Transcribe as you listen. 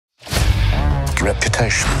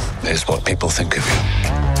Reputation is what people think of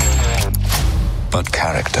you. But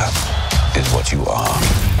character is what you are.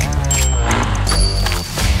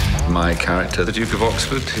 My character, the Duke of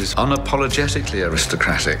Oxford, is unapologetically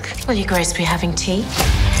aristocratic. Will your Grace be having tea?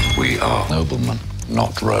 We are noblemen,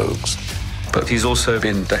 not rogues. But he's also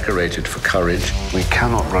been decorated for courage. We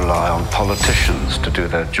cannot rely on politicians to do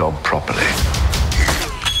their job properly.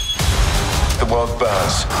 The world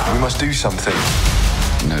burns. We must do something.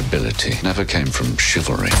 Nobility never came from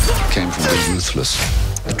chivalry. It came from the ruthless.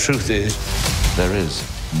 The truth is, there is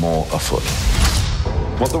more afoot.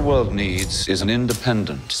 What the world needs is an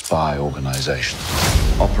independent spy organization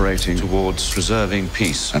operating towards preserving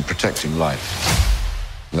peace and protecting life.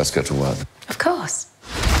 Let's get to work. Of course.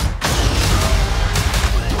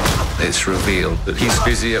 It's revealed that he's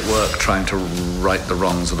busy at work trying to right the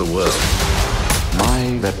wrongs of the world.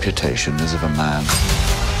 My reputation is of a man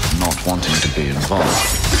not wanting to be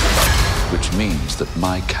involved, which means that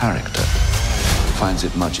my character finds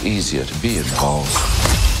it much easier to be involved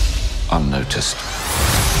unnoticed.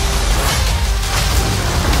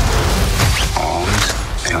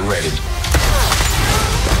 Armed and ready.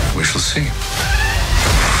 We shall see.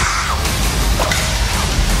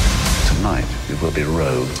 Tonight, we will be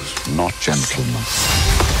rogues, not gentlemen.